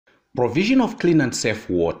Provision of clean and safe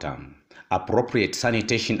water, appropriate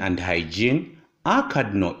sanitation and hygiene are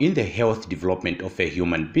cardinal in the health development of a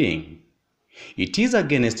human being. It is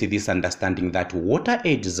against this understanding that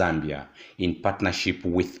WaterAid Zambia, in partnership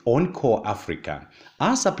with Encore Africa,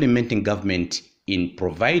 are supplementing government in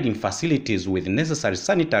providing facilities with necessary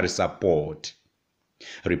sanitary support.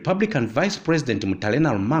 Republican Vice President Mutale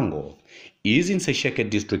Nalumango is in Sesheke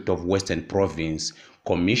district of Western Province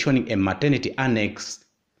commissioning a maternity annex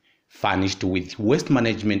furnished with waste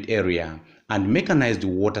management area and mechanized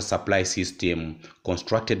water supply system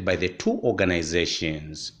constructed by the two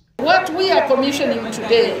organizations. What we are commissioning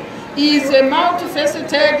today is a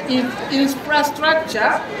multifaceted infrastructure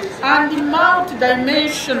and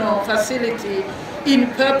multi-dimensional facility in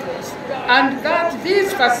purpose, and that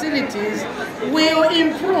these facilities will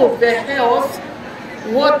improve the health,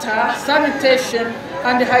 water, sanitation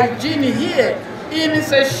and hygiene here in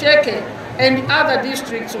Sesheke and other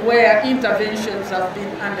districts where interventions have been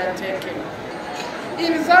undertaken.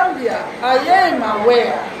 In Zambia, I am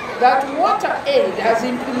aware that WaterAid has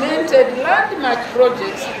implemented landmark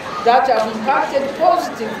projects that have impacted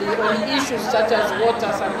positively on issues such as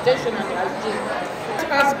water, sanitation and hygiene.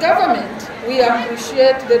 As government, we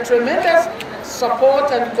appreciate the tremendous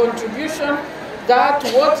support and contribution that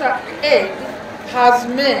WaterAid has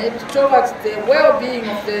made towards the well-being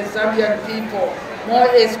of the Zambian people, more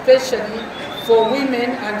especially for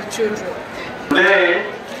women and children. Today,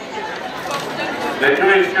 the two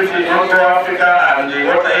institutions, Encore Africa and the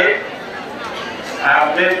WaterAid,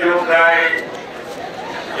 have made your cry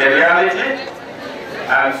a reality,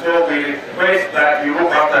 and so we request that you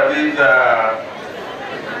look after these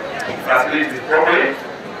facilities properly,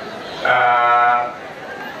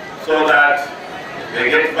 so that they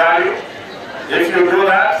get value. If you do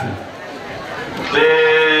that,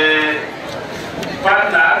 the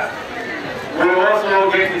partners will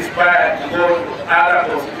also get inspired to go to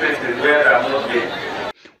other constituencies where they are not been.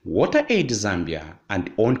 WaterAid Zambia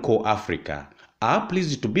and Encore Africa are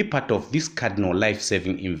pleased to be part of this cardinal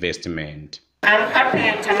life-saving investment. I'm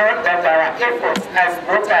happy to note that our efforts as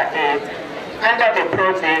WaterAid under the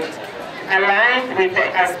project aligned with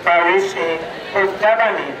the aspiration of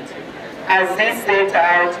government as this set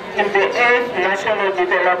out in the 8th National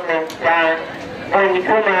Development Plan on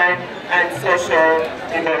Human and Social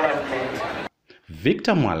Development. Veep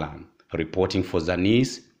Mutale, reporting for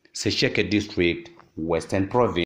Zanis, Sesheke District, Western Province.